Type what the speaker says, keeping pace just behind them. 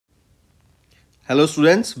Hello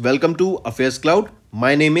students, welcome to Affairs Cloud.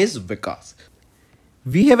 My name is Vikas.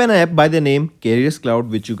 We have an app by the name Careers Cloud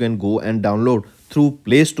which you can go and download through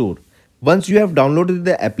Play Store. Once you have downloaded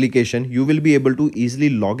the application, you will be able to easily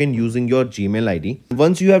log in using your Gmail ID.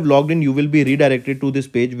 Once you have logged in, you will be redirected to this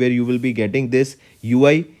page where you will be getting this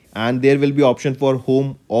UI and there will be option for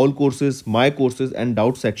home, all courses, my courses and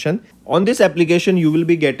doubt section. On this application, you will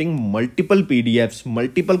be getting multiple PDFs,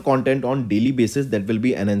 multiple content on daily basis that will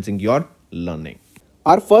be enhancing your learning.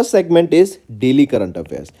 Our first segment is daily current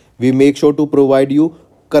affairs. We make sure to provide you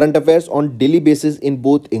current affairs on daily basis in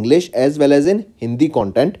both English as well as in Hindi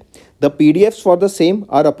content. The PDFs for the same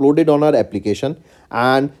are uploaded on our application,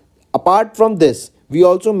 and apart from this, we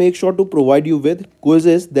also make sure to provide you with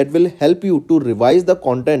quizzes that will help you to revise the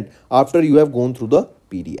content after you have gone through the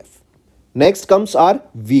PDF. Next comes our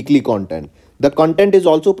weekly content. The content is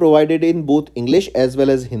also provided in both English as well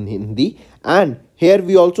as in Hindi, and here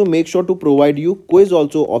we also make sure to provide you quiz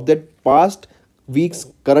also of that past week's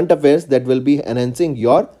current affairs that will be enhancing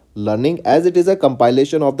your learning, as it is a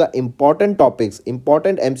compilation of the important topics,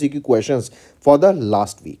 important MCQ questions for the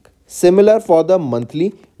last week. Similar for the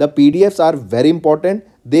monthly, the PDFs are very important.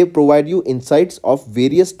 They provide you insights of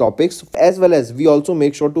various topics, as well as we also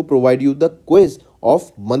make sure to provide you the quiz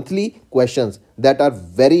of monthly questions that are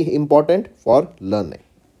very important for learning.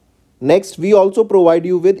 Next, we also provide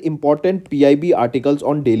you with important PIB articles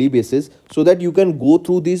on daily basis so that you can go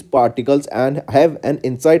through these articles and have an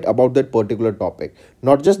insight about that particular topic.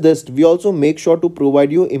 Not just this, we also make sure to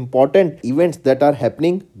provide you important events that are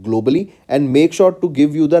happening globally and make sure to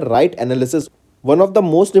give you the right analysis. One of the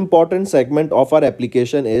most important segment of our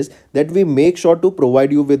application is that we make sure to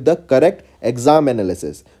provide you with the correct exam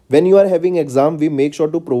analysis. When you are having exam, we make sure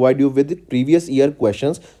to provide you with the previous year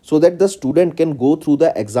questions so that the student can go through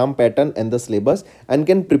the exam pattern and the syllabus and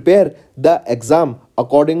can prepare the exam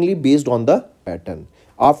accordingly based on the pattern.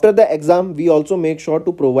 After the exam, we also make sure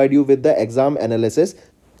to provide you with the exam analysis.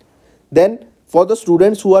 Then for the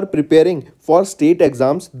students who are preparing for state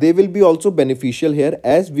exams, they will be also beneficial here,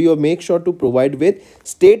 as we make sure to provide with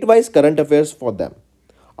state-wise current affairs for them.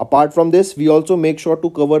 Apart from this, we also make sure to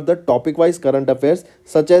cover the topic-wise current affairs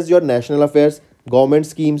such as your national affairs, government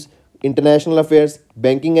schemes, international affairs,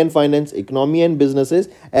 banking and finance, economy and businesses,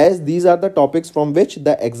 as these are the topics from which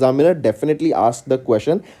the examiner definitely asks the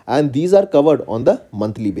question, and these are covered on the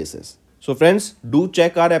monthly basis. So friends, do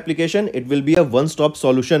check our application. It will be a one-stop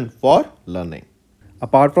solution for learning.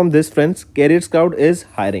 Apart from this, friends, Careers Cloud is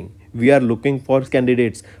hiring. We are looking for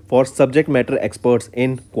candidates for subject matter experts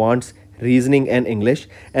in quants, reasoning and English,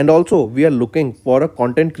 and also we are looking for a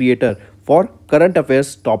content creator for current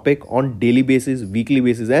affairs topic on daily basis, weekly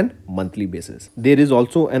basis and monthly basis. There is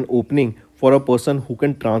also an opening for a person who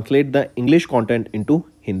can translate the English content into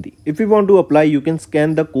Hindi. If you want to apply, you can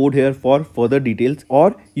scan the code here for further details,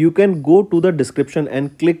 or you can go to the description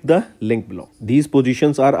and click the link below. These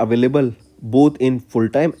positions are available both in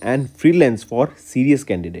full-time and freelance for serious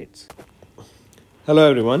candidates. Hello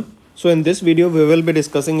everyone. So in this video, we will be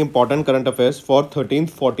discussing important current affairs for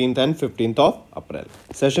 13th, 14th and 15th of April.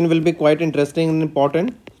 Session will be quite interesting and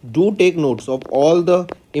important. Do take notes of all the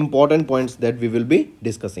important points that we will be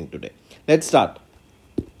discussing today. Let's start.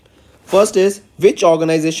 First is, which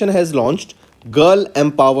organization has launched Girl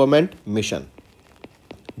Empowerment Mission?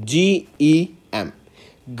 GEM.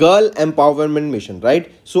 Girl Empowerment Mission,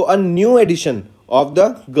 right? So a new edition of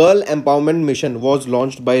the Girl Empowerment Mission was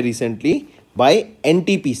launched by recently by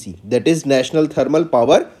NTPC, that is National Thermal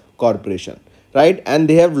Power Corporation, right? And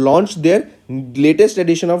they have launched their latest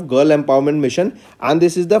edition of Girl Empowerment Mission, and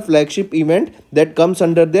this is the flagship event that comes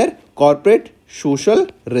under their corporate social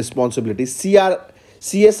responsibility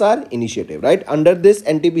CSR initiative, right? Under this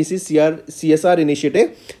NTPC CSR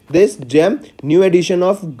initiative, this GEM new edition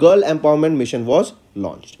of Girl Empowerment Mission was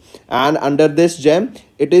launched, and under this GEM,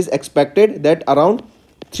 it is expected that around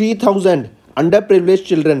 3,000 underprivileged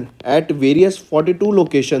children at various 42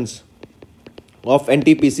 locations of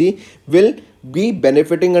NTPC will be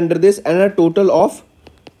benefiting under this, and a total of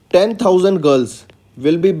 10,000 girls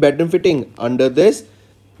will be benefiting under this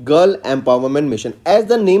Girl Empowerment Mission. As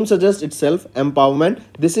the name suggests itself, empowerment,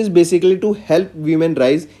 this is basically to help women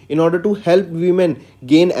rise, in order to help women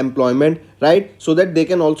gain employment, right? So that they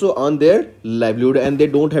can also earn their livelihood and they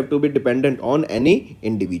don't have to be dependent on any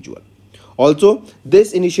individual. Also,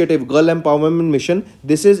 this initiative, Girl Empowerment Mission,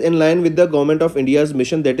 this is in line with the Government of India's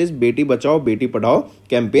mission, that is Beti Bachao Beti Padhao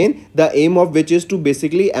campaign, the aim of which is to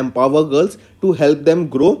basically empower girls to help them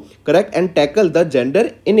grow, correct, and tackle the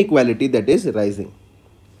gender inequality that is rising.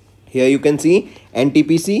 Here you can see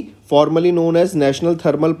NTPC, formerly known as National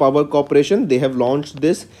Thermal Power Corporation. They have launched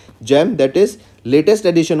this gem, that is latest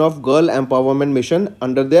edition of Girl Empowerment Mission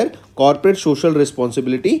under their Corporate Social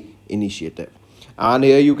Responsibility Initiative. And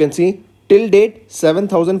here you can see till date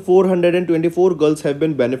 7,424 girls have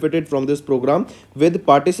been benefited from this program, with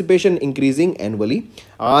participation increasing annually.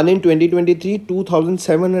 And in 2023,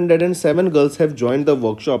 2,707 girls have joined the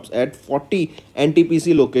workshops at 40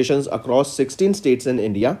 NTPC locations across 16 states in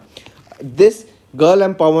India. This Girl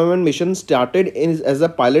Empowerment Mission started as a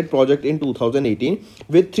pilot project in 2018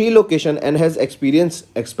 with 3 locations and has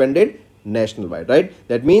expanded nationwide, right?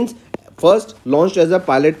 That means first launched as a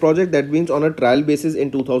pilot project, that means on a trial basis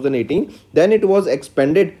in 2018, then it was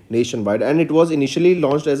expanded nationwide, and it was initially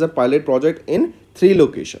launched as a pilot project in 3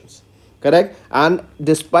 locations, correct? And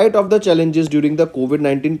despite of the challenges during the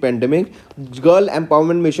COVID-19 pandemic, Girl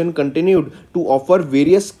Empowerment Mission continued to offer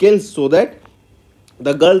various skills so that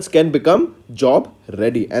the girls can become job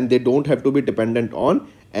ready and they don't have to be dependent on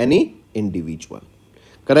any individual,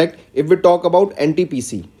 correct? If we talk about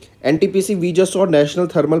NTPC, we just saw National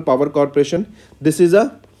Thermal Power Corporation. This is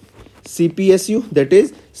a CPSU, that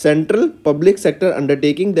is Central Public Sector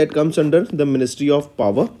Undertaking, that comes under the Ministry of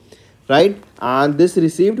Power, right? And this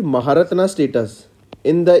received Maharatna status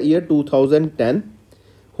in the year 2010.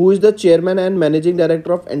 Who is the chairman and managing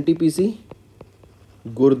director of NTPC?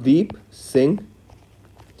 Gurdeep Singh.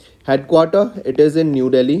 Headquarter, it is in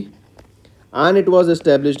New Delhi, and it was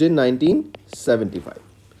established in 1975,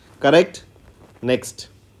 correct? Next.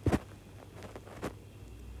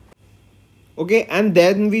 Okay, and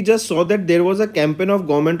then we just saw that there was a campaign of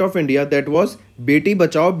Government of India, that was Beti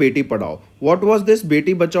Bachao Beti Padhao. What was this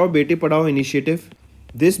Beti Bachao Beti Padhao initiative?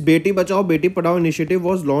 This Beti Bachao Beti Padhao initiative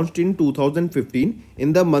was launched in 2015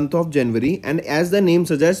 in the month of January, and as the name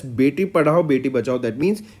suggests, Beti Padhao Beti Bachao, that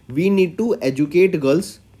means we need to educate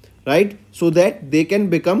girls, right, so that they can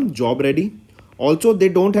become job ready. Also, they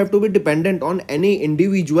don't have to be dependent on any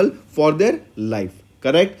individual for their life,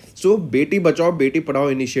 correct? So Beti Bachao Beti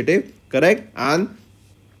Padhao initiative, correct? And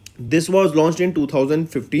this was launched in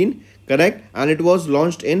 2015, correct? And it was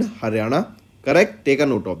launched in Haryana, correct? Take a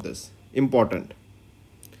note of this, important.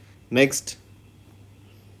 Next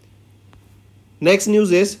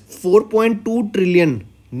news is 4.2 trillion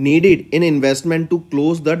needed in investment to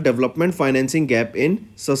close the development financing gap in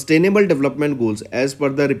sustainable development goals, as per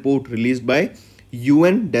the report released by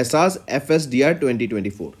UNDESA's FSDR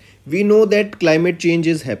 2024. We know that climate change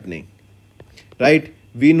is happening, right?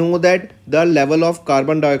 We know that the level of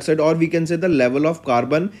carbon dioxide, or we can say the level of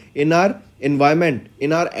carbon in our environment,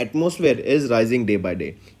 in our atmosphere, is rising day by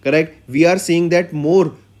day, correct? We are seeing that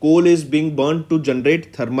more coal is being burned to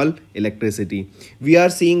generate thermal electricity. We are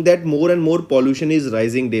seeing that more and more pollution is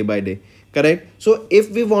rising day by day, correct? So if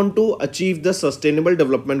we want to achieve the sustainable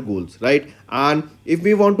development goals, right, and if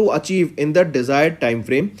we want to achieve in the desired time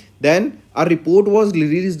frame, then a report was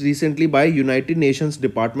released recently by United Nations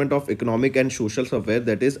Department of Economic and Social Affairs,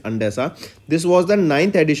 that is UNDESA. This was the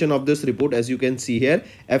 9th edition of this report, as you can see here,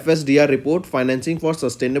 FSDR report, Financing for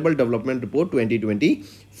Sustainable Development Report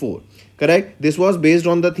 2024, correct? This was based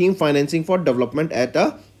on the theme Financing for Development at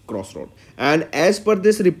a Crossroad. And as per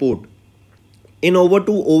this report, in order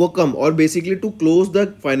to overcome, or basically to close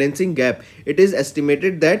the financing gap, it is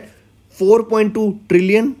estimated that $4.2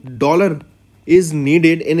 trillion is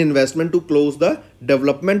needed in investment to close the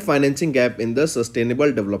development financing gap in the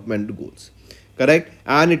sustainable development goals, correct?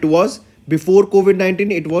 And it was before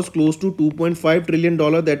COVID-19, it was close to $2.5 trillion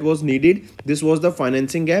that was needed. This was the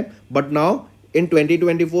financing gap, but now in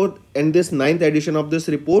 2024, in this 9th edition of this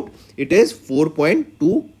report, it is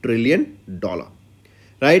 $4.2 trillion,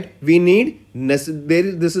 right? We need this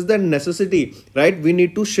is the necessity, right? We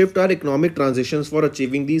need to shift our economic transitions for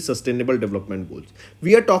achieving these sustainable development goals.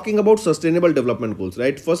 We are talking about sustainable development goals,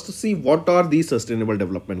 right? First, see what are these sustainable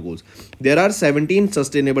development goals. There are 17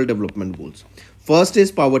 sustainable development goals. First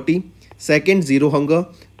is poverty, second zero hunger,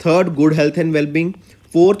 third good health and well-being,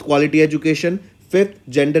 fourth quality education, fifth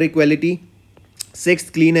gender equality,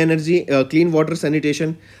 sixth clean energy, clean water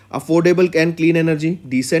sanitation, affordable and clean energy,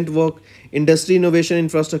 decent work, industry innovation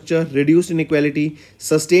infrastructure, reduced inequality,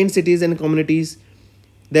 sustained cities and communities,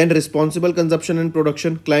 then responsible consumption and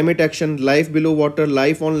production, climate action, life below water,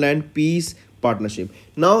 life on land, peace, partnership.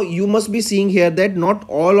 Now you must be seeing here that not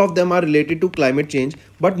all of them are related to climate change,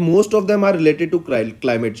 but most of them are related to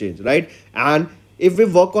climate change, right? And if we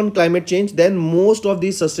work on climate change, then most of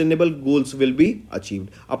these sustainable goals will be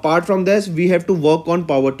achieved. Apart from this, we have to work on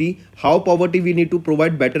poverty. How poverty? We need to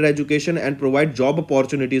provide better education and provide job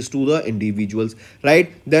opportunities to the individuals,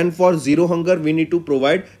 right? Then for zero hunger, we need to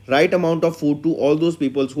provide right amount of food to all those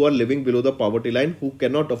people who are living below the poverty line, who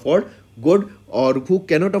cannot afford good or who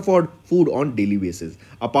cannot afford food on daily basis.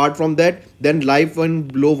 Apart from that, then life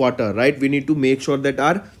and below water, right? We need to make sure that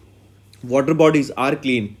our water bodies are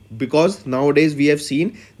clean, because nowadays we have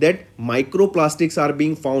seen that microplastics are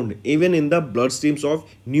being found even in the bloodstreams of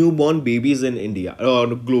newborn babies in India or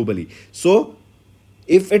globally. So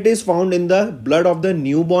if it is found in the blood of the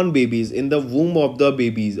newborn babies, in the womb of the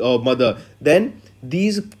babies or mother, then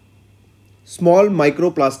these small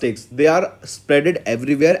microplastics, they are spreaded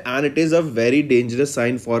everywhere, and it is a very dangerous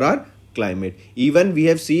sign for our climate. Even we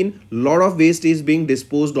have seen lot of waste is being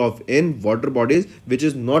disposed of in water bodies, which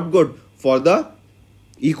is not good for the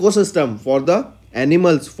ecosystem, for the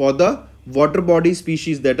animals, for the water body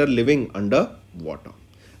species that are living under water,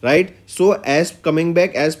 right? So as coming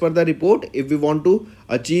back, as per the report, if we want to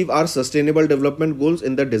achieve our sustainable development goals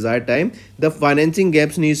in the desired time, the financing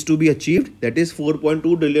gaps needs to be achieved. That is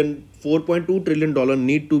 4.2 trillion dollar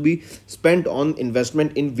need to be spent on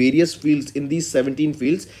investment in various fields, in these 17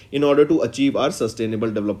 fields, in order to achieve our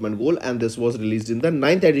sustainable development goal. And this was released in the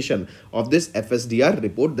 9th edition of this FSDR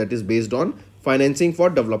report, that is based on financing for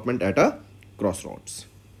development at a crossroads,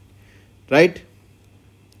 right?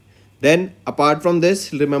 Then apart from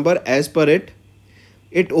this, remember, as per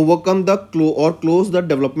it overcome the close the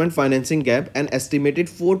development financing gap, and estimated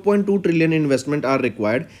 4.2 trillion investment are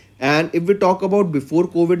required. And if we talk about before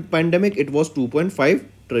COVID pandemic, it was 2.5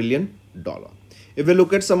 trillion dollar. If we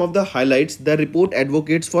look at some of the highlights, the report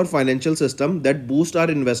advocates for financial system that boost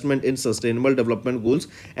our investment in sustainable development goals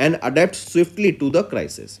and adapt swiftly to the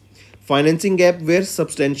crisis. Financing gap were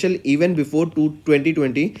substantial even before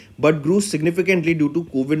 2020, but grew significantly due to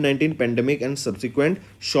COVID-19 pandemic and subsequent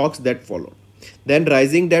shocks that followed. Then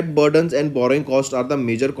rising debt burdens and borrowing costs are the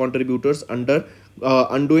major contributors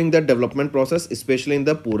undoing the development process, especially in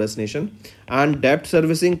the poorest nation. And debt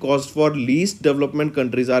servicing costs for least development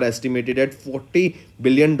countries are estimated at $40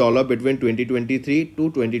 billion between 2023 to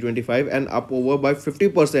 2025, and up over by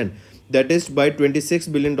 50%. That is by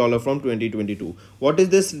 $26 billion from 2022. What is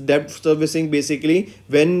this debt servicing? Basically,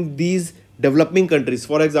 when these developing countries,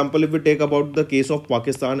 for example, if we take about the case of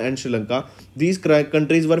Pakistan and Sri Lanka, these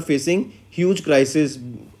countries were facing huge crisis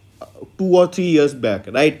 2 or 3 years back,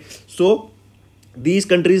 right? So these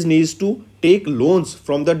countries needs to take loans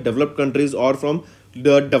from the developed countries or from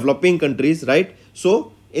the developing countries, right?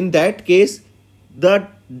 So in that case, the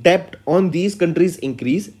debt on these countries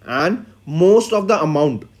increase, and most of the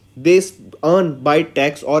amount they earn by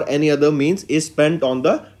tax or any other means is spent on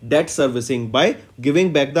the debt servicing by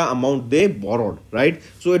giving back the amount they borrowed, right?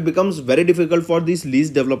 So it becomes very difficult for these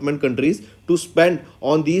least development countries to spend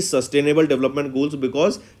on these sustainable development goals,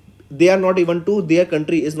 because they are not even to, their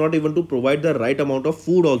country is not even to provide the right amount of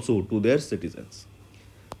food also to their citizens.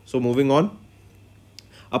 So moving on.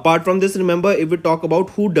 Apart from this, remember, if we talk about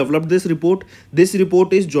who developed this report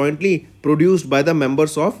is jointly produced by the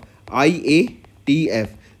members of IATF,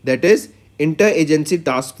 that is Interagency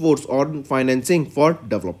Task Force on Financing for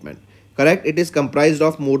Development. Correct? It is comprised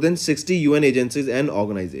of more than 60 UN agencies and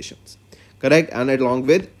organizations. Correct? And along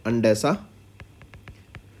with UNDESA,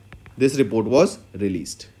 this report was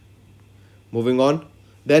released. Moving on.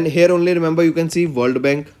 Then here only remember, you can see World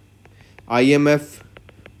Bank, IMF,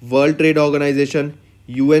 World Trade Organization,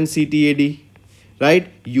 UNCTAD, right?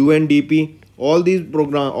 UNDP. All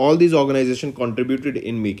these organizations contributed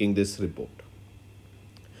in making this report.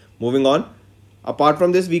 Moving on. Apart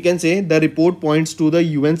from this, we can say the report points to the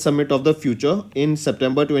UN Summit of the Future in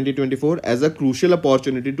September 2024 as a crucial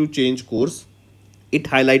opportunity to change course. It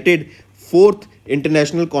highlighted 4th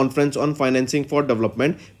International Conference on Financing for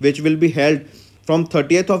Development, which will be held from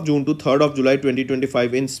 30th of June to 3rd of July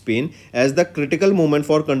 2025 in Spain, as the critical moment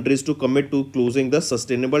for countries to commit to closing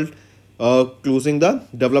the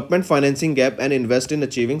development financing gap and invest in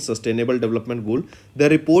achieving sustainable development goal. The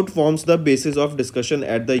report forms the basis of discussion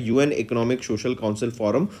at the UN Economic Social Council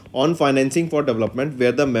Forum on Financing for Development,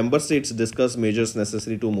 where the member states discuss measures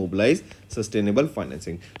necessary to mobilize sustainable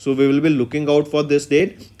financing. So we will be looking out for this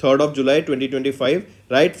date, 3rd of July 2025,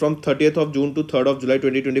 right? From 30th of June to 3rd of July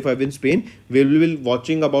 2025 in Spain. We will be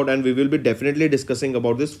watching about, and we will be definitely discussing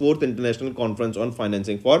about this 4th International Conference on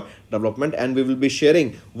Financing for Development, and we will be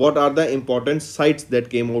sharing what are the important sites that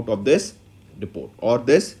came out of this report or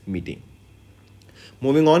this meeting.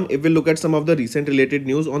 Moving on, if we look at some of the recent related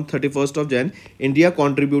news, on 31st of Jan, India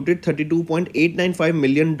contributed $32.895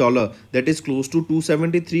 million, that is close to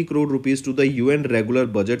 273 crore rupees, to the UN regular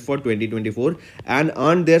budget for 2024 and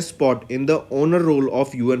earned their spot in the honor roll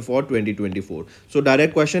of UN for 2024. So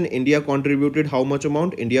direct question, India contributed how much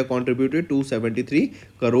amount? India contributed 273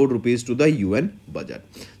 crore rupees to the UN budget.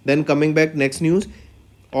 Then coming back, next news.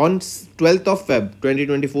 On 12th of Feb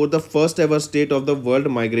 2024, the first ever State of the World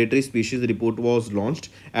Migratory Species Report was launched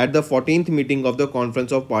at the 14th meeting of the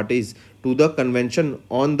Conference of Parties to the Convention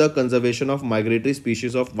on the Conservation of Migratory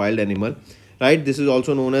Species of Wild Animal. Right, this is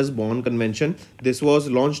also known as Bonn Convention. This was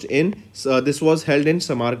launched in this was held in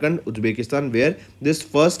Samarkand, Uzbekistan, where this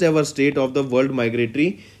first ever State of the World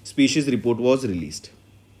Migratory Species Report was released.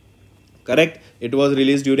 Correct, it was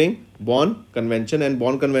released during Bonn Convention, and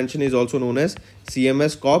Bonn Convention is also known as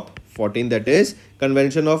CMS COP 14, that is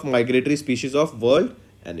Convention of Migratory Species of World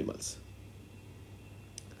Animals.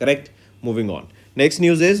 Correct. Moving on, next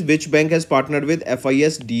news is, which bank has partnered with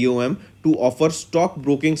AffairsCloud.com to offer stock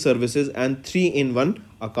broking services and 3-in-1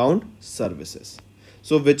 account services?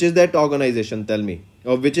 So which is that organization, tell me,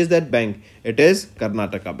 or which is that bank? It is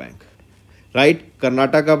Karnataka Bank. Right,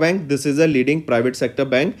 Karnataka Bank, this is a leading private sector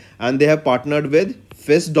bank, and they have partnered with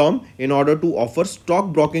FISDOM in order to offer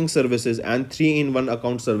stock broking services and 3-in-1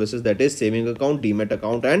 account services, that is saving account, demat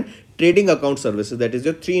account and trading account services, that is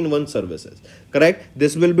your 3-in-1 services. Correct,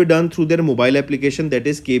 this will be done through their mobile application, that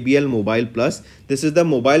is KBL Mobile Plus. This is the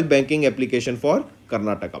mobile banking application for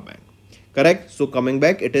Karnataka Bank. Correct. So coming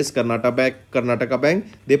back, it is Karnataka Bank.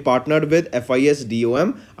 They partnered with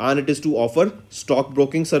FISDOM and it is to offer stock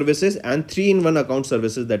broking services and 3-in-1 account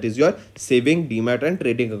services, that is your saving, demat and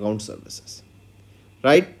trading account services.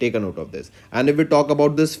 Right, take a note of this. And if we talk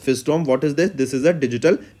about this FISDOM, what is this? This is a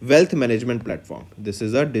digital wealth management platform. This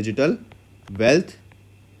is a digital wealth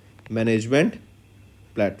management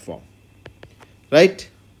platform. Right.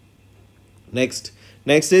 Next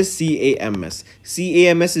is CAMS.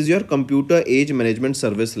 CAMS is your Computer Age Management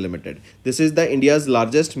Service Limited. This is the India's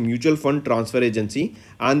largest mutual fund transfer agency,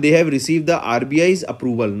 and they have received the RBI's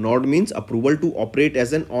approval. NOD means approval to operate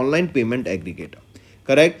as an online payment aggregator.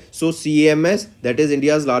 Correct. So CAMS, that is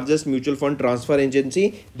India's largest mutual fund transfer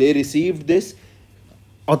agency, they received this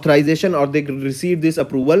authorization, or they received this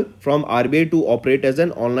approval from RBI to operate as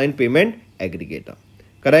an online payment aggregator.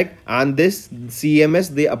 Correct, and this CMS,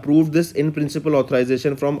 they approved this in principle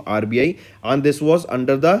authorization from RBI, and this was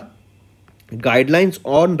under the guidelines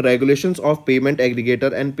on regulations of payment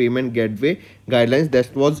aggregator and payment gateway guidelines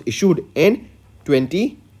that was issued in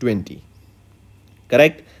 2020.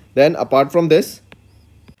 Correct. Then apart from this,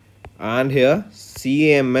 and here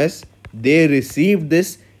CMS, they received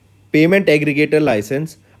this payment aggregator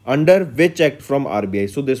license under which act from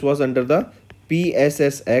RBI? So this was under the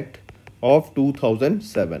PSS Act of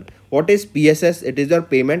 2007. What is PSS? It is your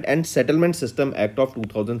Payment and Settlement System Act of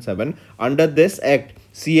 2007. Under this act,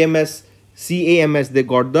 CAMS, they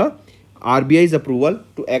got the RBI's approval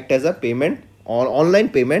to act as a online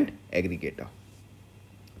payment aggregator.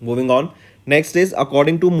 Moving on, next is,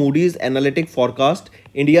 according to Moody's analytic forecast,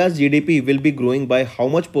 India's GDP will be growing by how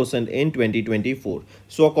much percent in 2024?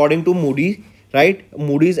 So according to Moody's, right,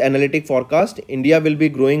 Moody's analytic forecast, India will be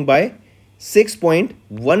growing by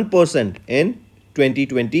 6.1% in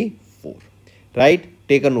 2024. Right,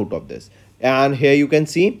 take a note of this. And here you can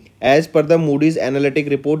see, as per the Moody's analytic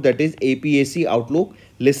report, that is APAC Outlook,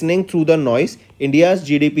 listening through the noise, India's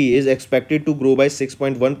GDP is expected to grow by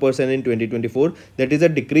 6.1% in 2024. That is a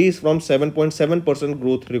decrease from 7.7%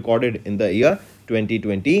 growth recorded in the year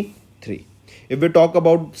 2023. If we talk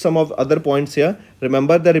about some of other points here,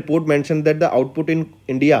 remember the report mentioned that the output in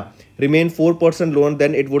India remained 4% lower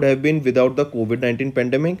than it would have been without the COVID-19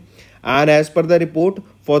 pandemic. And as per the report,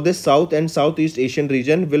 for this South and Southeast Asian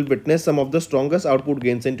region will witness some of the strongest output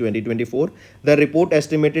gains in 2024. The report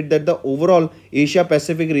estimated that the overall Asia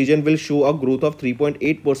Pacific region will show a growth of 3.8%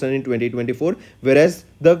 in 2024, whereas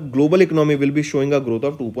the global economy will be showing a growth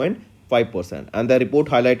of 2.5%. And the report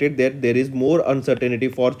highlighted that there is more uncertainty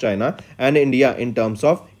for China and India in terms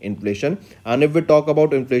of inflation. And if we talk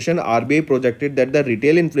about inflation, RBI projected that the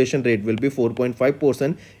retail inflation rate will be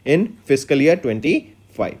 4.5% in fiscal year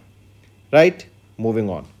 25. Right, moving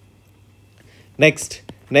on. Next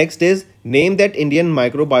is, name that Indian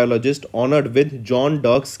microbiologist honored with John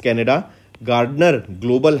Dirks Canada Gardner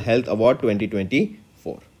Global Health Award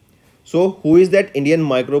 2024. So who is that Indian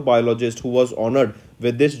microbiologist who was honored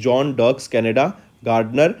with this John Dirks Canada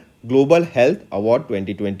Gardner Global Health Award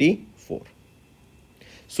 2024?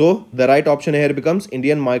 So the right option here becomes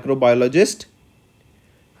Indian microbiologist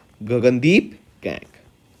Gagandeep Kank.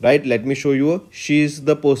 right? Let me show you. She is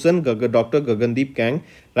the person, Dr. Gagandeep Kang,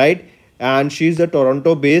 right? And she is the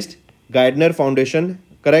Toronto based Gardner Foundation,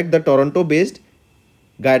 correct? The Toronto based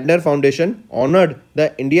Gardner Foundation honored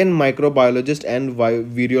the Indian microbiologist and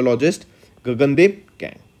virologist Gagandeep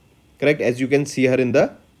Kang, correct, as you can see her in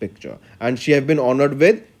the picture. And she have been honored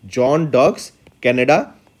with John Dirks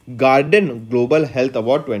Canada Garden Global Health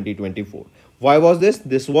Award 2024. Why was this?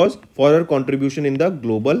 This was for her contribution in the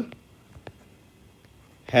global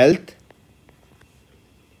health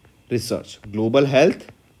research. Global health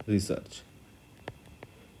research,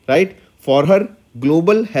 right? For her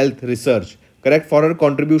global health research, correct, for her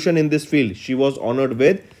contribution in this field, she was honored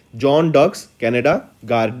with John Dirks Canada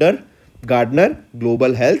Gardner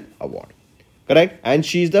Global Health Award, correct. And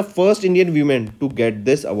she is the first Indian woman to get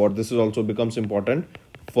this award. This is also becomes important.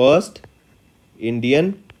 First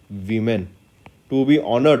Indian woman to be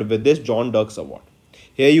honored with this John Dirks Award.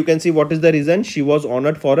 Here you can see what is the reason. She was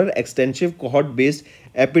honored for her extensive cohort-based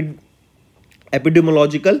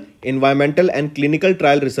epidemiological, environmental and clinical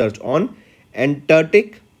trial research on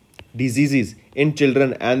enteric diseases in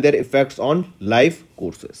children and their effects on life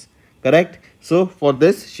courses, correct. So for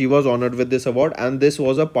this she was honored with this award, and this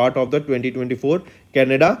was a part of the 2024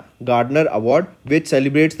 Canada Gardner Award, which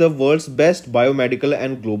celebrates the world's best biomedical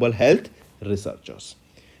and global health researchers,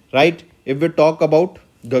 right. If we talk about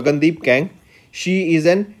Gagandeep Kang, she is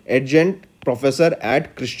an adjunct professor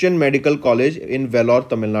at Christian Medical College in Vellore,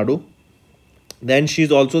 Tamil Nadu. Then she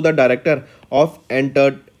is also the director of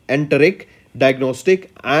enteric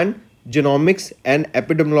diagnostic and genomics and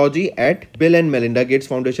epidemiology at Bill and Melinda Gates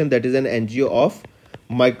Foundation, that is an NGO of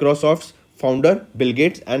Microsoft's founder Bill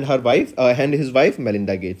Gates and his wife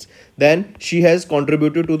Melinda Gates. Then she has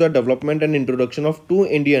contributed to the development and introduction of two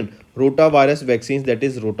Indian rotavirus vaccines, that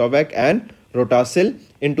is Rotavac and Rotacil,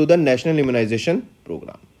 into the national immunization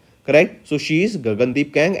program, correct. So she is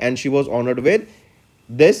Gagandeep Kang, and she was honored with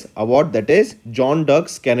this award, that is John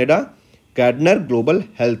Dirks Canada Gardner Global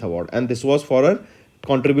Health Award, and this was for her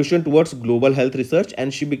contribution towards global health research,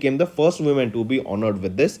 and she became the first woman to be honored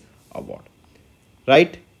with this award,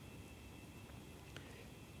 right.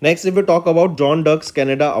 Next, if we talk about John Dirks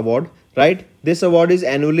Canada Award, right, this award is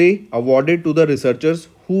annually awarded to the researchers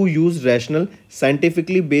who use rational,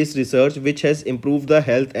 scientifically based research which has improved the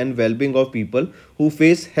health and well-being of people who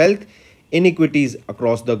face health inequities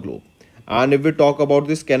across the globe. And if we talk about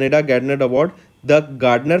this Canada Gardner Award, the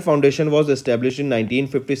Gardner Foundation was established in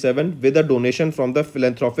 1957 with a donation from the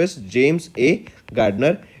philanthropist James A.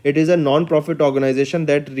 Gardner. It is a non-profit organization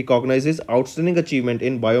that recognizes outstanding achievement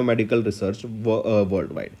in biomedical research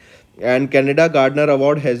worldwide. And Canada Gardner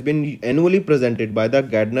Award has been annually presented by the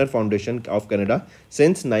Gardner Foundation of Canada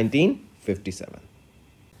since 1957.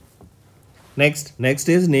 Next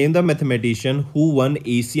is name the mathematician who won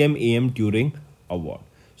ACM/AM Turing Award.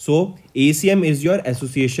 So ACM is your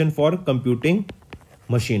Association for Computing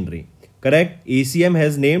Machinery, correct. ACM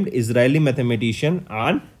has named Israeli mathematician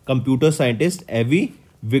and computer scientist Avi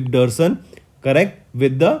Vigderson, correct,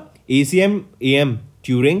 with the ACM/AM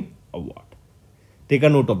Turing Award. Take a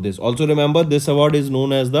note of this. Also remember, this award is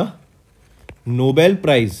known as the Nobel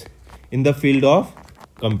Prize in the field of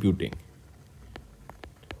computing.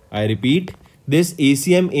 I repeat, this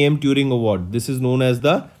ACM/AM Turing Award, this is known as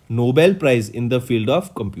the Nobel Prize in the field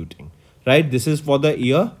of computing, right. This is for the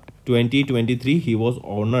year 2023. He was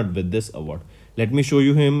honored with this award. Let me show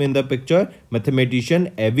you him in the picture.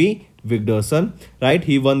 Mathematician Avi Vigderson, right.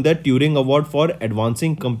 He won the Turing Award for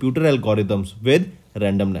advancing computer algorithms with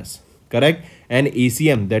randomness, correct. And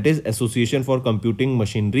ACM, that is Association for Computing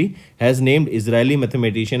Machinery, has named Israeli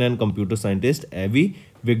mathematician and computer scientist Avi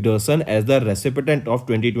Vigderson as the recipient of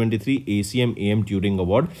 2023 ACM/AM Turing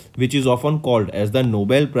Award, which is often called as the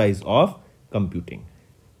Nobel Prize of Computing,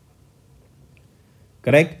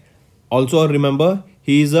 correct. Also remember,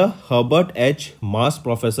 he is a Herbert H. Mass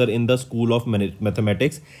Professor in the School of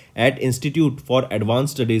Mathematics at Institute for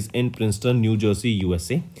Advanced Studies in Princeton, New Jersey,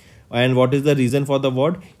 USA. And what is the reason for the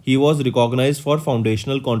award? He was recognized for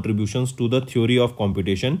foundational contributions to the theory of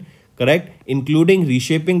computation, correct, including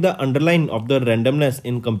reshaping the underline of the randomness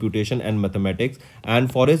in computation and mathematics, and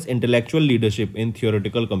for his intellectual leadership in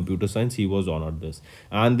theoretical computer science. He was honored this,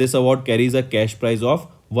 and this award carries a cash prize of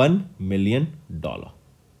 $1 million.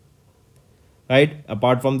 Right.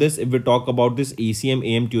 Apart from this, if we talk about this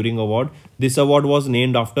ACM/AM Turing Award, this award was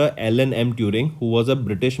named after Alan M. Turing, who was a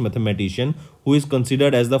British mathematician who is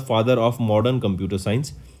considered as the father of modern computer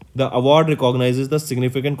science. The award recognizes the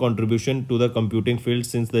significant contribution to the computing field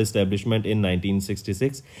since the establishment in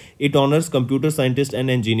 1966. It honors computer scientists and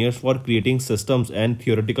engineers for creating systems and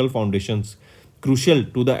theoretical foundations crucial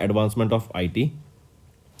to the advancement of IT.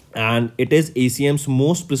 and it is ACM's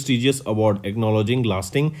most prestigious award acknowledging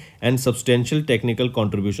lasting and substantial technical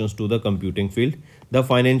contributions to the computing field. The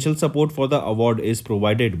financial support for the award is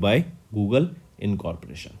provided by Google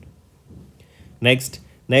Incorporation.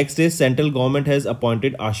 Next is central government has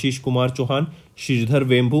appointed Ashish Kumar Chauhan, Sridhar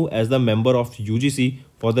Vembu as the member of UGC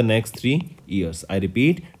for the next 3 years. I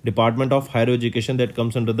repeat, Department of Higher Education that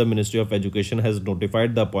comes under the Ministry of Education has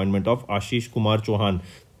notified the appointment of Ashish Kumar Chauhan,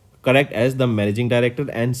 correct, as the managing director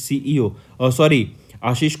and CEO.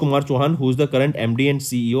 Ashish Kumar Chauhan, who is the current MD and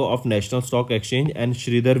CEO of National Stock Exchange, and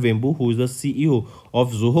Sridhar Vembu, who is the CEO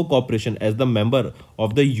of Zoho Corporation, as the member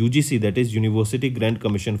of the UGC, that is University Grant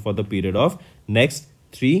Commission, for the period of next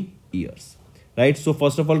 3 years. Right. So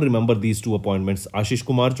first of all, remember these two appointments: Ashish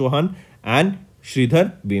Kumar Chauhan and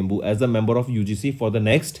Sridhar Vembu as the member of UGC for the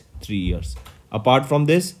next 3 years. Apart from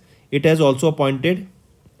this, it has also appointed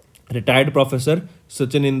retired Professor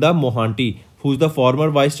Sachaninda Mohanty, who is the former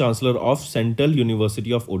Vice Chancellor of Central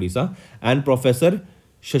University of Odisha, and Professor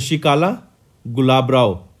Shashikala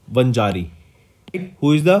Gulabrao Vanjari,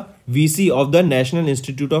 who is the VC of the National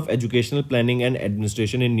Institute of Educational Planning and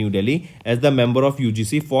Administration in New Delhi, as the member of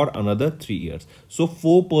UGC for another 3 years. So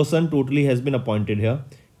 4% totally has been appointed here.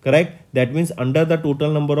 Correct. That means under the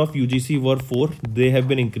total number of UGC were 4, they have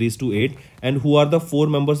been increased to 8. And who are the 4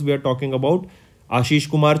 members we are talking about? Ashish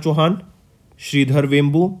Kumar Chauhan, Sridhar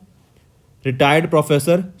Vembu, retired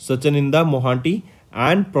Professor Sachaninda Mohanty,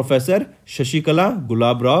 and Professor Shashikala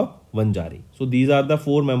Gulabrao Vanjari. So these are the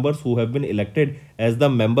 4 members who have been elected as the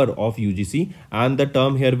member of UGC, and the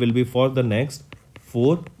term here will be for the next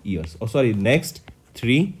 4 years. Next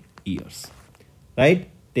 3 years. Right?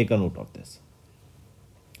 Take a note of this.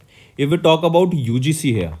 If we talk about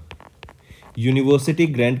UGC here, University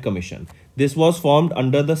Grant Commission, this was formed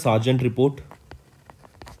under the Sargent Report.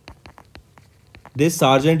 This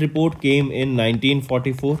Sargent Report came in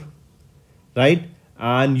 1944, right?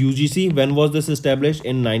 And UGC, when was this established?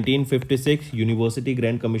 In 1956, University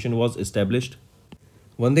Grant Commission was established.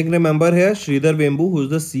 One thing remember here, Sridhar Vembu, who is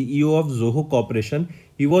the CEO of Zoho Corporation,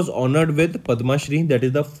 he was honored with Padma Shri, that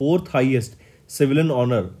is the 4th highest civilian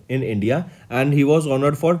honor in India, and he was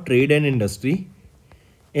honored for trade and industry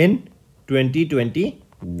in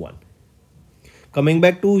 2021. Coming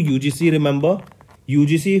back to UGC, remember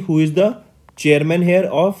UGC, who is the chairman here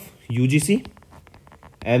of UGC?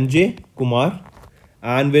 MJ Kumar.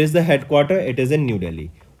 And where is the headquarter? It is in New Delhi.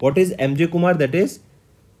 What is MJ Kumar? That is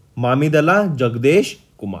Mamidala Jagdesh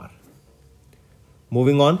Kumar.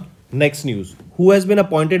 Moving on. Next news. Who has been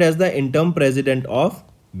appointed as the interim president of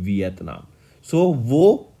Vietnam? So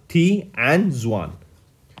Vo Thi An Xuan.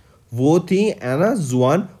 Vo Thi An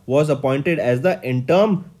Xuan was appointed as the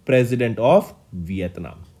interim president of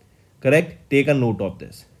Vietnam. Correct? Take a note of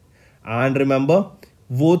this. And remember,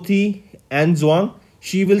 Vo Thi An Xuan,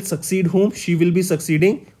 she will succeed whom? She will be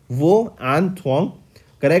succeeding Vo An Thuong,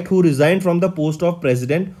 correct, who resigned from the post of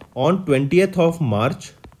president on 20th of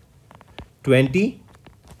March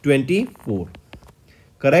 2024.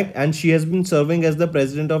 Correct, and she has been serving as the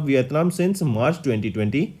president of Vietnam since March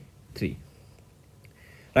 2023.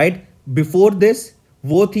 Right, before this,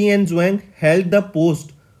 Vo Thi An Xuan held the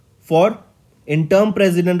post for interim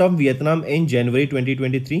president of Vietnam in January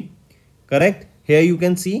 2023. Correct, here you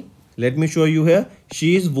can see, let me show you here.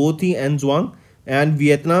 She is Vo Thi An Xuan, and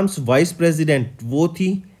Vietnam's vice president Vo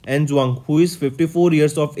Thi An Xuan, who is 54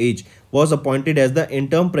 years of age, was appointed as the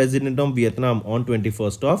interim president of Vietnam on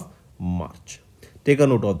 21st of March. Take a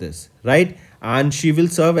note of this, right? And she will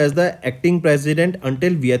serve as the acting president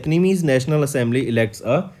until Vietnamese National Assembly elects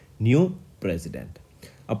a new president.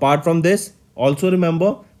 Apart from this, also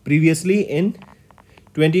remember previously in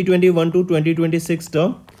 2021 to 2026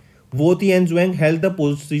 term, Vo Thi An Xuan held the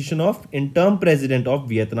position of interim president of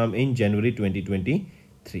Vietnam in January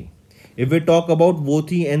 2023. If we talk about Vo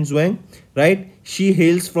Thi An Xuan, right, she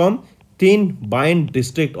hails from Thanh Bien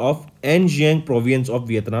district of An Giang province of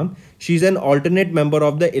Vietnam. She is an alternate member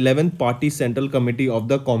of the 11th Party Central Committee of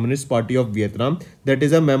the Communist Party of Vietnam, that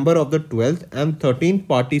is a member of the 12th and 13th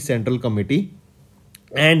Party Central Committee,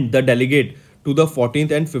 and the delegate to the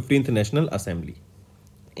 14th and 15th National Assembly.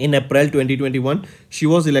 In April 2021, she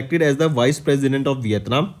was elected as the Vice President of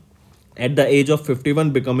Vietnam at the age of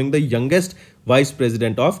 51, becoming the youngest Vice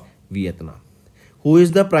President of Vietnam. Who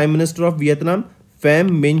is the Prime Minister of Vietnam? Pham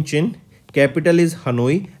Minh Chinh. Capital is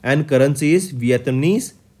Hanoi and currency is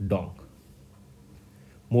Vietnamese dong.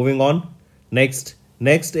 Moving on. Next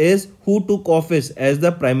is who took office as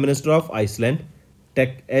the Prime Minister of Iceland.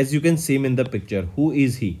 As you can see him in the picture. Who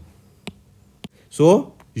is he?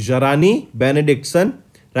 So, Jarani Benediktsson,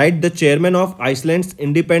 right, the chairman of Iceland's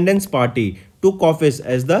Independence Party, took office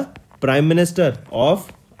as the Prime Minister of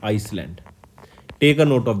Iceland. Take a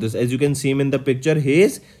note of this. As you can see him in the picture, he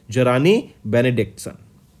is Jarani Benediktsson.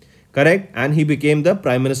 Correct? And he became the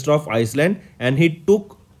Prime Minister of Iceland, and he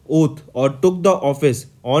took oath or took the office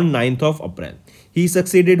on 9th of April. He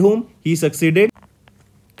succeeded whom? He succeeded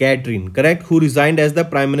Catherine, correct, who resigned as the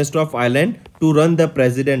Prime Minister of Ireland to run the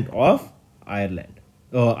President of Iceland.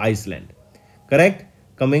 Correct?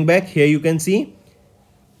 Coming back here, you can see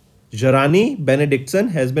Jarani Benediktsson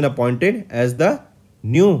has been appointed as the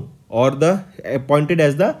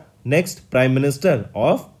next Prime Minister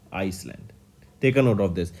of Iceland. Take a note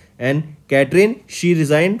of this. And Catherine, she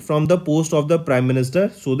resigned from the post of the Prime Minister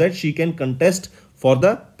so that she can contest for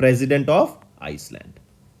the President of Iceland.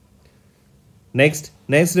 Next,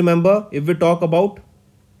 remember, if we talk about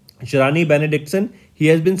Jarani Benediktsson, he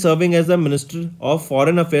has been serving as the Minister of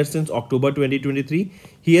Foreign Affairs since October 2023.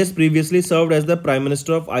 He has previously served as the Prime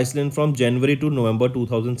Minister of Iceland from January to November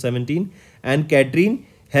 2017. And Catherine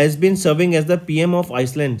has been serving as the PM of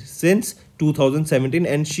Iceland since 2017,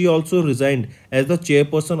 and she also resigned as the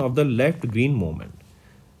chairperson of the Left Green movement.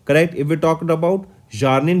 Correct? If we talked about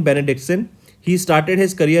Jarani Benediktsson, he started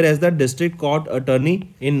his career as the district court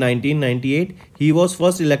attorney in 1998. He was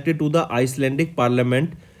first elected to the Icelandic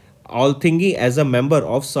Parliament Alþingi as a member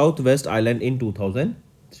of Southwest Island in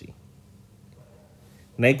 2003.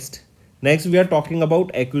 Next we are talking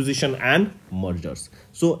about acquisition and mergers.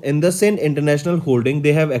 So IndusInd International Holding,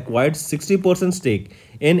 they have acquired 60% stake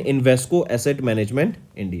in Invesco Asset Management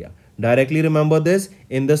India. Directly remember this,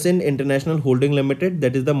 IndusInd International Holding Limited,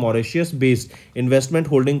 that is the Mauritius-based investment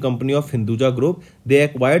holding company of Hinduja Group, they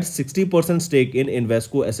acquired 60% stake in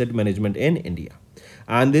Invesco Asset Management in India.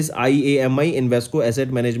 And this IAMI, Invesco Asset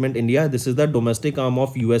Management India, this is the domestic arm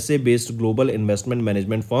of USA-based global investment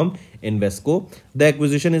management firm Invesco. The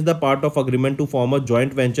acquisition is the part of agreement to form a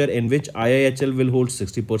joint venture in which IIHL will hold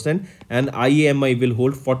 60% and IAMI will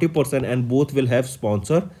hold 40%, and both will have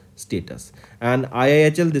sponsor status. And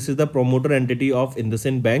IIHL, this is the promoter entity of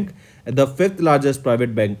IndusInd Bank, the 5th largest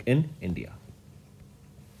private bank in India.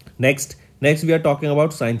 Next we are talking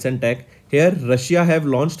about science and tech. Here, Russia have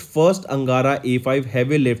launched first Angara A5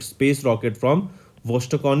 heavy lift space rocket from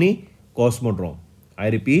Vostokny Cosmodrome. I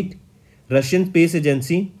repeat, Russian space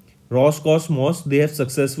agency Roscosmos, they have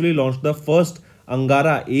successfully launched the first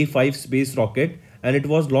Angara A5 space rocket, and it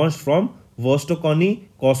was launched from Vostokny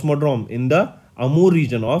Cosmodrome in the Amur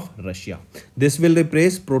region of Russia. This will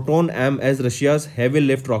replace Proton-M as Russia's heavy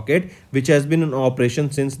lift rocket, which has been in operation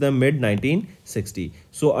since the mid-1960s.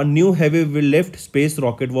 So a new heavy lift space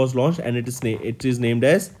rocket was launched, and it is named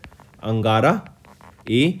as Angara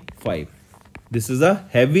A5. This is a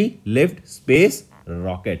heavy lift space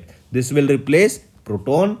rocket. This will replace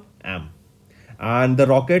Proton-M. And the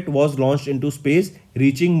rocket was launched into space,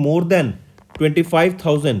 reaching more than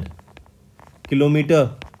 25,000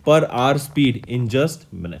 km per hour speed in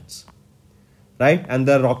just minutes, right? And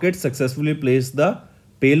the rocket successfully placed the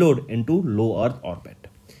payload into low Earth orbit.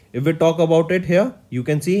 If we talk about it here, you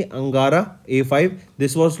can see Angara A5.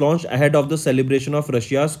 This was launched ahead of the celebration of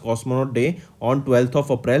Russia's Cosmonaut Day on 12th of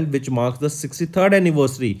April, which marks the 63rd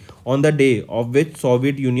anniversary on the day of which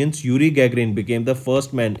Soviet Union's Yuri Gagarin became the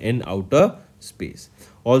first man in outer space.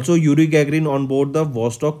 Also, Yuri Gagarin on board the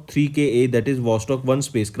Vostok 3KA, that is Vostok 1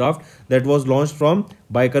 spacecraft, that was launched from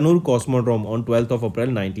Baikonur Cosmodrome on 12th of April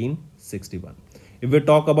 1961. If we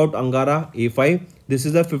talk about Angara A5, this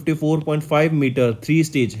is a 54.5 meter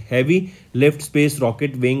 3-stage heavy lift space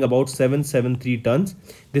rocket weighing about 773 tons.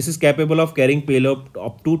 This is capable of carrying payload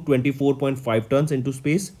up to 24.5 tons into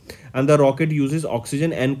space, and the rocket uses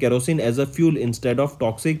oxygen and kerosene as a fuel instead of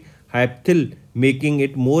toxic diethyl, making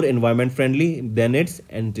it more environment friendly than its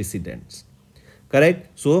antecedents. Correct?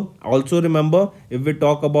 So also remember, if we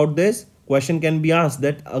talk about this, question can be asked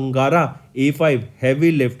that Angara A5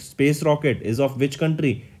 heavy lift space rocket is of which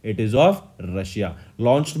country? It is of Russia.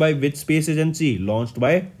 Launched by which space agency? Launched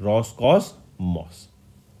by Roscosmos.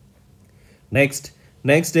 Next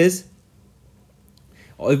is,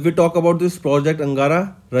 if we talk about this project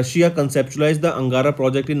Angara, Russia conceptualized the Angara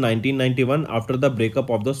project in 1991 after the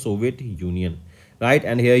breakup of the Soviet Union, right?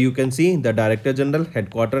 And here you can see the Director General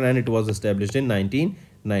headquarters, and it was established in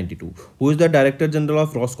 1992. Who is the Director General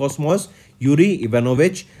of Roscosmos? Yuri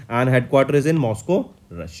Ivanovich, and headquarters is in Moscow,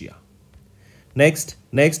 Russia. Next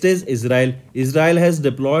is Israel. Israel has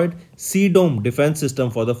deployed Sea Dome defense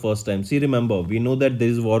system for the first time. See, remember, we know that there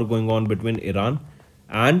is war going on between Iran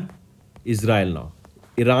and Israel now.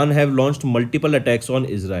 Iran have launched multiple attacks on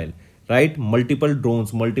Israel, right? Multiple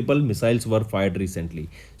drones, multiple missiles were fired recently.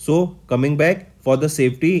 So coming back, for the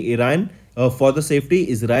safety,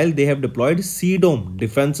 Israel, they have deployed Sea Dome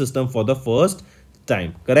defense system for the first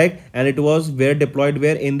time, correct? And it was where deployed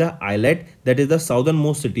where in the Eilat, that is the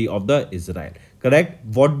southernmost city of the Israel, correct?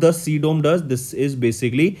 What the Sea Dome does, this is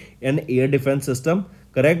basically an air defense system,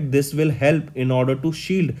 correct? This will help in order to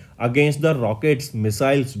shield against the rockets,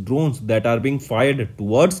 missiles, drones that are being fired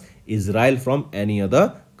towards Israel from any other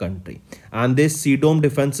country. And this Sea Dome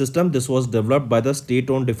defense system, this was developed by the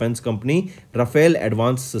state-owned defense company Rafael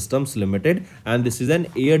Advanced Systems Limited, and this is an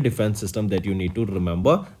air defense system that you need to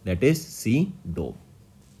remember, that is Sea Dome.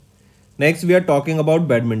 Next, we are talking about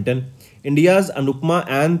badminton. India's Anupma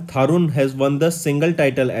and Tharun has won the single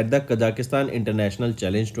title at the Kazakhstan International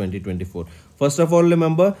Challenge 2024. First of all,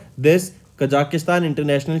 remember this Kazakhstan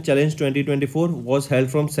International Challenge 2024 was held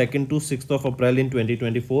from 2nd to 6th of April in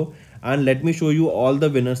 2024. And let me show you all the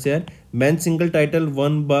winners here. Men's single title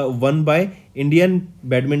won by Indian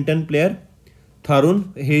badminton player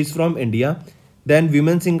Tharun, he is from India. Then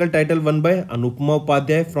women's single title won by Anupma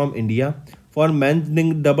Upadhyay from India. For men's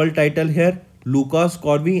double title here, Lucas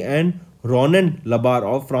Corvi and Ronan Labar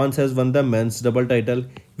of France has won the men's double title.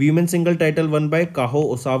 Women's single title won by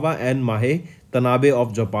Kaho Osawa and Mahe Tanabe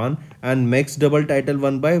of Japan. And mixed double title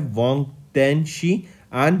won by Wang Tenshi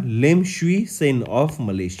and Lim Shui Sen of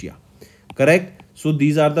Malaysia. Correct? So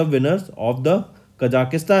these are the winners of the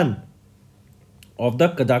Kazakhstan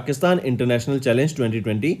International Challenge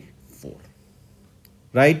 2024.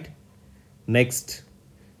 Right? Next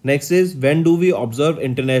is, when do we observe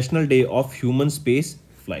International Day of Human Space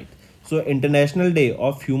Flight? So International Day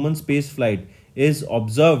of Human Space Flight is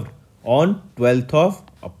observed on 12th of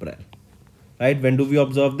April. Right? When do we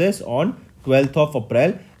observe this? On 12th of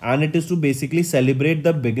April, and it is to basically celebrate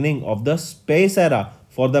the beginning of the space era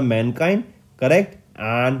for the mankind, correct?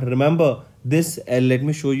 And remember this, let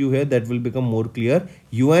me show you here, that will become more clear.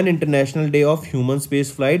 UN International Day of Human Space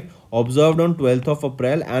Flight observed on 12th of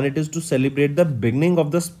April, and it is to celebrate the beginning of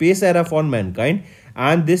the space era for mankind,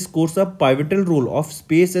 and this scores a pivotal role of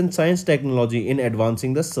space and science technology in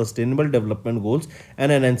advancing the sustainable development goals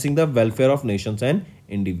and enhancing the welfare of nations and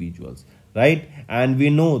individuals, right? And we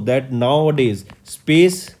know that nowadays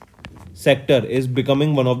space sector is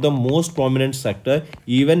becoming one of the most prominent sector.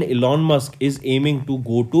 Even Elon Musk is aiming to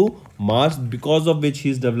go to Mars, because of which he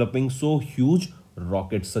is developing so huge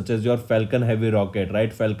rockets such as your Falcon Heavy rocket,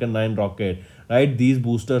 right? Falcon 9 rocket, right? These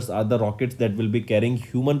boosters are the rockets that will be carrying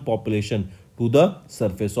human population to the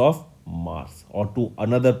surface of Mars or to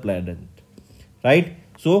another planet, right?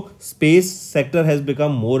 So space sector has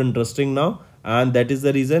become more interesting now, and that is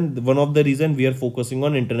the reason, one of the reason we are focusing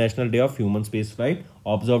on International Day of Human Space Flight,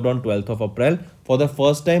 observed on 12th of April. For the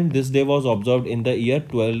first time, this day was observed in the year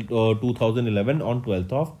 2011 on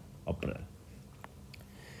 12th of April.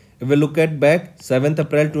 If we look at back, 7th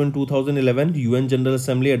April 2011, UN General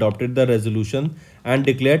Assembly adopted the resolution and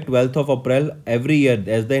declared 12th of April every year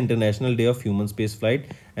as the International Day of Human Space Flight,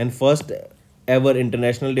 and first ever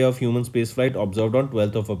International Day of Human Space Flight observed on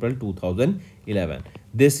 12th of April 2011.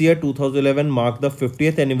 This year 2011 marked the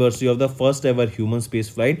 50th anniversary of the first ever human space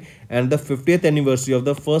flight and the 50th anniversary of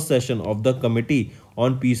the first session of the Committee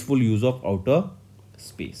on Peaceful Use of Outer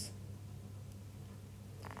Space.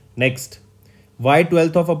 Next, why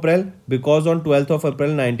 12th of April? Because on 12th of April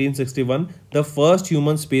 1961, the first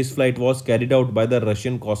human space flight was carried out by the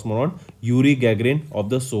Russian cosmonaut Yuri Gagarin of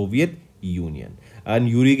the Soviet Union. And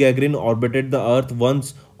Yuri Gagarin orbited the Earth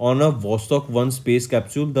once on a Vostok 1 space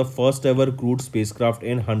capsule, the first ever crewed spacecraft,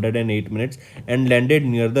 in 108 minutes, and landed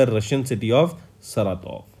near the Russian city of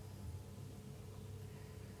Saratov.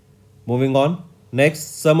 Moving on.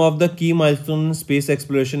 Next, some of the key milestones in space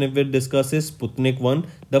exploration if we discuss is Sputnik 1,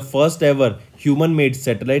 the first ever human-made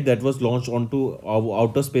satellite that was launched onto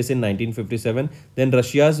outer space in 1957. Then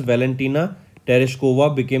Russia's Valentina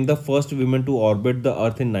Tereshkova became the first woman to orbit the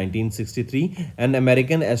Earth in 1963, and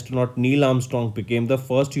American astronaut Neil Armstrong became the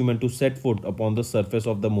first human to set foot upon the surface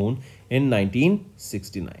of the moon in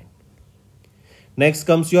 1969. Next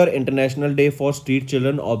comes your International Day for Street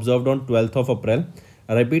Children, observed on 12th of April.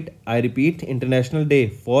 I repeat, International Day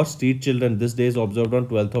for Street Children. This day is observed on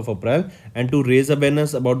 12th of April, and to raise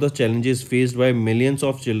awareness about the challenges faced by millions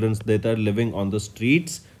of children that are living on the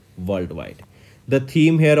streets worldwide. The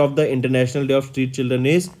theme here of the International Day of Street Children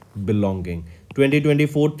is belonging.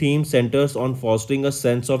 2024 theme centers on fostering a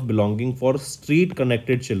sense of belonging for street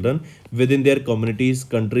connected children within their communities,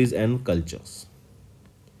 countries and cultures.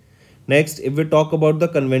 Next, if we talk about the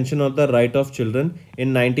Convention on the Right of Children,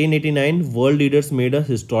 in 1989, world leaders made a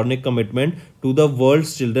historic commitment to the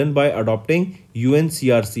world's children by adopting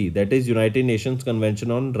UNCRC, that is United Nations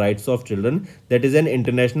Convention on Rights of Children, that is an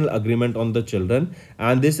international agreement on the children,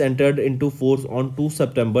 and this entered into force on 2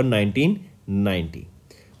 September 1990.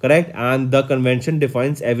 correct? And the convention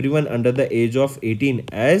defines everyone under the age of 18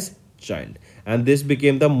 as child, and this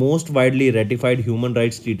became the most widely ratified human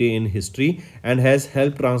rights treaty in history and has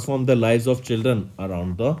helped transform the lives of children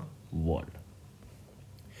around the world.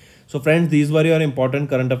 So friends, these were your important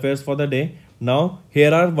current affairs for the day. Now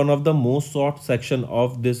here are one of the most sought section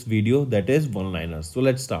of this video, that is one-liners. So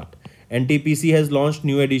let's start. NTPC has launched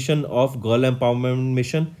new edition of Girl Empowerment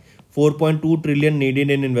Mission. 4.2 trillion needed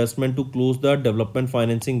in investment to close the development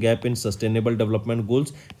financing gap in sustainable development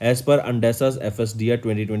goals as per UNDESA's FSDR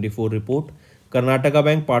 2024 report. Karnataka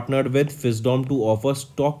Bank partnered with Fisdom to offer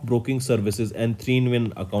stock broking services and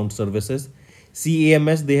 3-in-1 account services.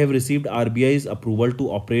 CAMS, they have received RBI's approval to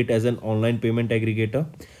operate as an online payment aggregator.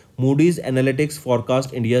 Moody's Analytics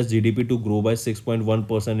forecast India's GDP to grow by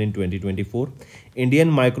 6.1% in 2024. Indian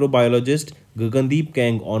microbiologist Gagandeep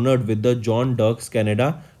Kang honored with the John Dirks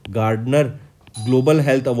Canada Gardner Global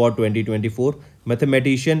Health Award 2024.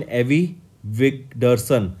 Mathematician Avi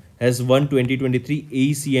Vigderson has won 2023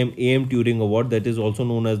 AECM AM Turing Award, that is also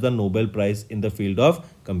known as the Nobel Prize in the field of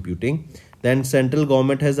computing. Then central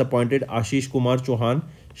government has appointed Ashish Kumar Chauhan,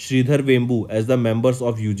 Sridhar Vembu as the members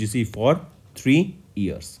of UGC for 3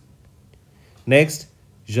 years. Next,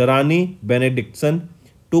 Jarani Benedictson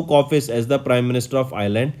took office as the Prime Minister of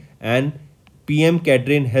Ireland, and PM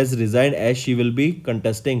Catherine has resigned as she will be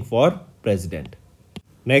contesting for President.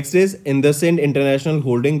 Next is IndusInd International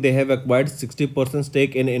Holding. They have acquired 60%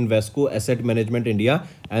 stake in Invesco Asset Management India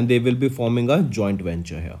and they will be forming a joint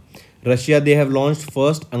venture here. Russia, they have launched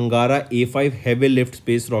first Angara A5 heavy lift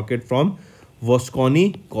space rocket from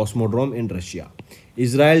Voskony Cosmodrome in Russia.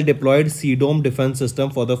 Israel deployed Sea-Dome defense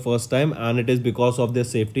system for the first time, and it is because of their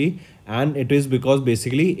safety, and it is because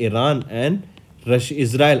basically Iran and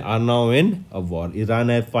Israel are now in a war. Iran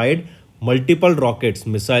have fired multiple rockets,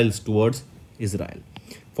 missiles towards Israel.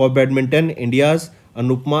 For badminton, India's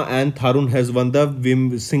Anupma and Tharun has won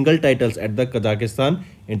the single titles at the Kazakhstan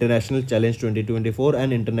International Challenge 2024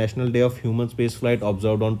 and International Day of Human Spaceflight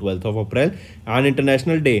observed on 12th of April and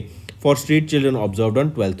International Day for Street Children observed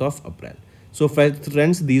on 12th of April. So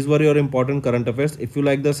friends, these were your important current affairs. If you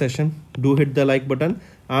like the session, do hit the like button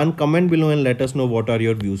and comment below and let us know what are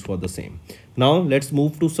your views for the same. Now let's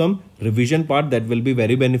move to some revision part that will be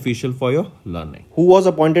very beneficial for your learning. Who was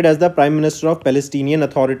appointed as the Prime Minister of Palestinian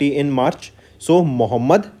Authority in March? So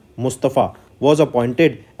Mohammed Mustafa was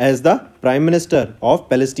appointed as the Prime Minister of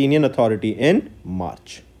Palestinian Authority in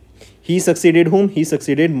March. He succeeded whom? He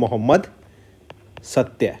succeeded Mohammed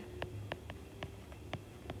Satya.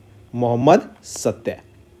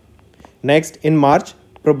 Next, in March,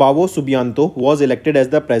 Prabavo Subianto was elected as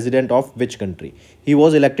the president of which country? He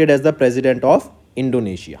was elected as the president of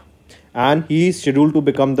Indonesia. And he is scheduled to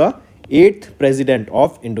become the 8th president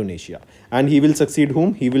of Indonesia. And he will succeed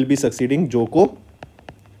whom? He will be succeeding Joko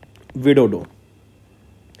Widodo.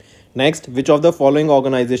 Next, which of the following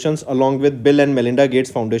organizations along with Bill and Melinda Gates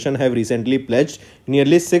Foundation have recently pledged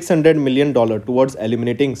nearly $600 million towards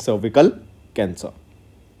eliminating cervical cancer?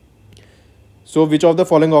 So which of the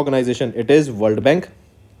following organization? It is World Bank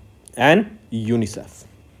and UNICEF.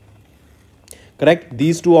 Correct?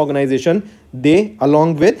 These two organizations, they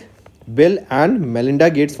along with Bill and Melinda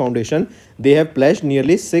Gates Foundation, they have pledged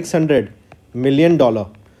nearly $600 million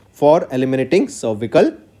for eliminating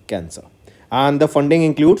cervical cancer. And the funding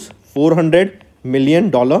includes $400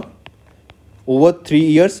 million over 3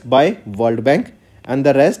 years by World Bank and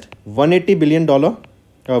the rest $180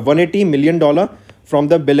 million from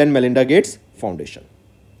the Bill and Melinda Gates Foundation.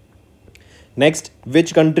 Next,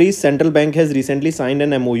 which country's central bank has recently signed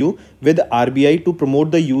an MOU with RBI to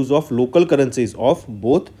promote the use of local currencies of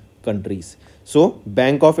both countries? So,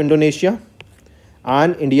 Bank of Indonesia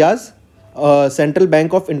and India's Central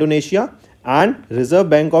Bank of Indonesia and Reserve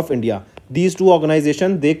Bank of India. These two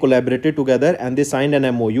organizations, they collaborated together and they signed an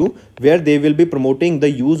MOU where they will be promoting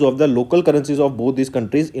the use of the local currencies of both these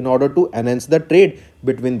countries in order to enhance the trade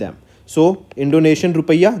between them. So, Indonesian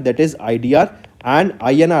Rupiah, that is IDR, and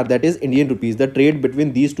INR, that is Indian Rupees. The trade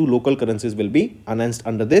between these two local currencies will be enhanced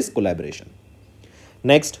under this collaboration.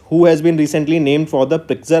 Next, who has been recently named for the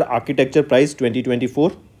Pritzker Architecture Prize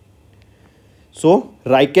 2024? So,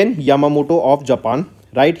 Reiken Yamamoto of Japan,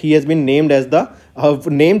 right? He has been named as the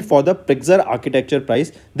named for the Pritzker Architecture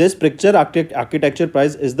Prize. This Pritzker Architecture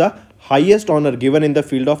Prize is the highest honor given in the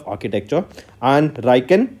field of architecture, and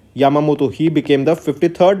Reiken Yamamoto, he became the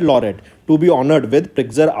 53rd laureate to be honored with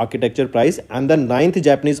Pritzker Architecture Prize and the 9th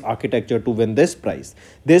Japanese architecture to win this prize.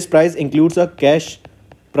 This prize includes a cash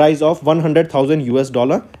prize of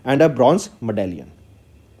 $100,000 and a bronze medallion.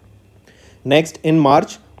 Next, in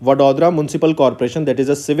March, Vadodara Municipal Corporation, that is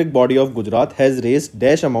a civic body of Gujarat, has raised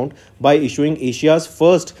dash amount by issuing Asia's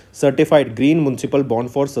first certified green municipal bond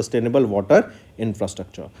for sustainable water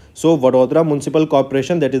infrastructure. So Vadodara Municipal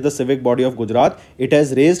Corporation, that is the civic body of Gujarat, it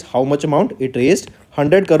has raised how much amount? It raised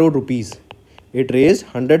 100 crore rupees. It raised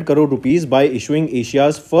 100 crore rupees by issuing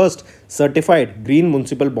Asia's first certified green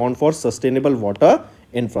municipal bond for sustainable water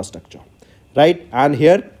infrastructure. Right? And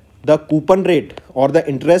here the coupon rate or the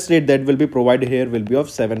interest rate that will be provided here will be of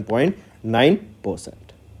 7.9%.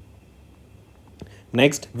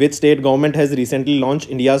 Next, which state government has recently launched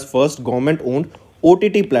India's first government-owned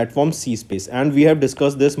OTT platform C-Space? And we have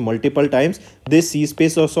discussed this multiple times. This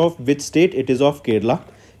C-Space is of which state? It is of Kerala.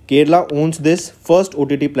 Kerala owns this first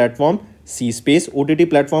OTT platform C-Space. OTT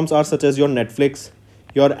platforms are such as your Netflix,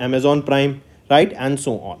 your Amazon Prime, right? And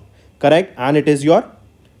so on. Correct? And it is your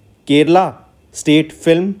Kerala State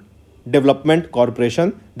Film Development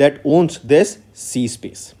Corporation that owns this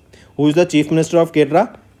C-Space. Who is the Chief Minister of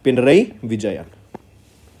Kerala? Pinarayi Vijayan.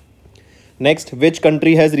 Next, which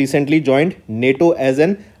country has recently joined NATO as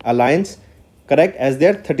an alliance? Correct, as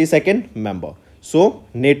their 32nd member. So,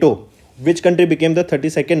 NATO. Which country became the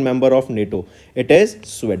 32nd member of NATO? It is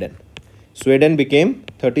Sweden. Sweden became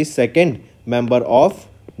 32nd member of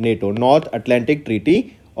NATO, North Atlantic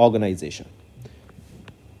Treaty Organization.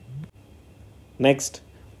 Next,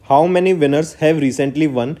 how many winners have recently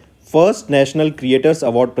won first National Creators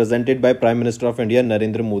Award presented by Prime Minister of India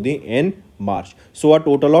Narendra Modi in March? So a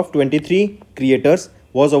total of 23 creators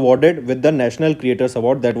was awarded with the National Creators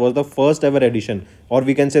Award. That was the first ever edition, or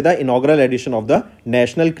we can say the inaugural edition of the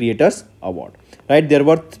National Creators Award. Right, there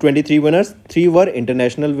were 23 winners, 3 were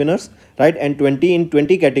international winners, right, and 20 in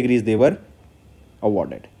 20 categories they were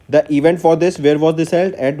awarded. The event for this, where was this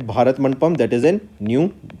held? At Bharat Mandapam, that is in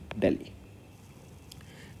New Delhi.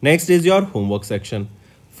 Next is your homework section.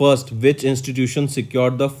 First, which institution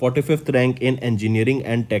secured the 45th rank in engineering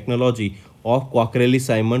and technology of Quacquarelli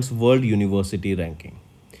Simons World University ranking?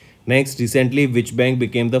 Next, recently, which bank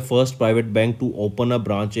became the first private bank to open a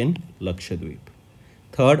branch in Lakshadweep?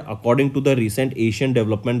 Third, according to the recent Asian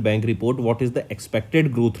Development Bank report, what is the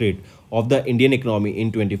expected growth rate of the Indian economy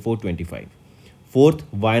in 24-25? Fourth,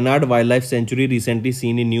 Wayanad Wildlife Sanctuary recently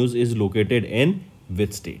seen in news is located in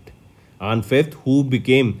which state? And fifth, who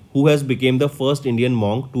has become the first Indian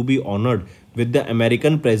monk to be honored with the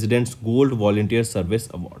American President's Gold Volunteer Service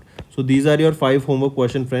Award? So these are your 5 homework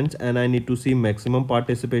questions, friends, and I need to see maximum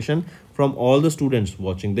participation from all the students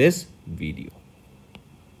watching this video.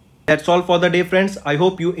 That's all for the day, friends. I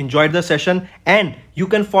hope you enjoyed the session, and you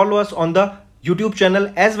can follow us on the YouTube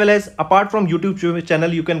channel, as well as apart from YouTube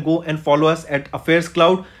channel, you can go and follow us at Affairs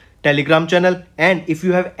Cloud Telegram channel. And if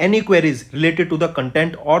you have any queries related to the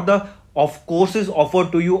content or the courses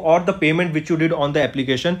offered to you or the payment which you did on the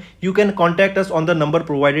application, you can contact us on the number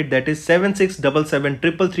provided, that is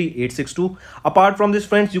 7677333862. Apart from this,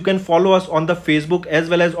 friends, you can follow us on the Facebook as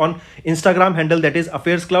well as on Instagram handle, that is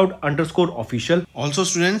AffairsCloud_official. Also,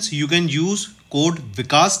 students, you can use code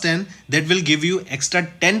Vikas10 that will give you extra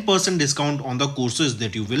 10% discount on the courses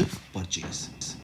that you will purchase.